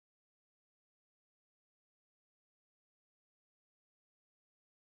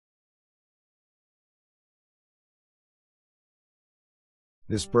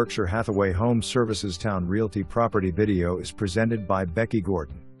This Berkshire Hathaway Home Services Towne Realty property video is presented by Becky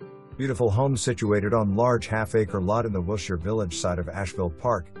Gordon. Beautiful home situated on large half-acre lot in the Wilshire Village side of Ashville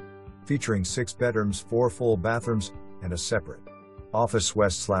Park, featuring 6 bedrooms, 4 full bathrooms, and a separate office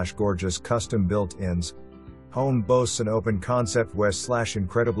west/gorgeous custom built-ins. Home boasts an open concept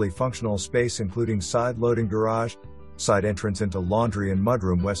west/incredibly functional space including side loading garage, side entrance into laundry and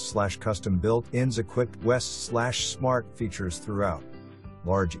mudroom west/custom built-ins equipped west/smart features throughout.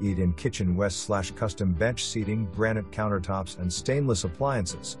 Large eat-in kitchen west/custom bench seating, granite countertops and stainless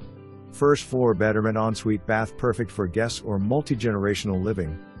appliances. First floor bedroom and ensuite bath perfect for guests or multi-generational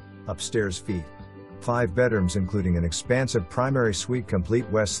living. Upstairs feet. 5 bedrooms including an expansive primary suite complete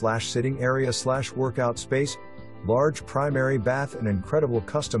west/sitting area/workout space, large primary bath and incredible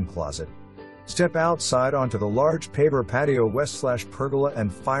custom closet. Step outside onto the large paver patio west/pergola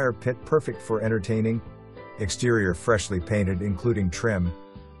and fire pit perfect for entertaining. Exterior freshly painted including trim.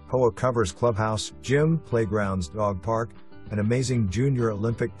 HoA covers clubhouse, gym, playgrounds, dog park, an amazing junior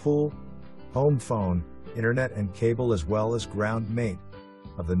Olympic pool, home phone, internet and cable as well as ground maint.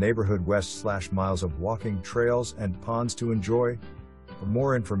 Of the neighborhood west/miles of walking trails and ponds to enjoy. For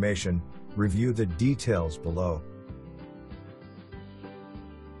more information, review the details below.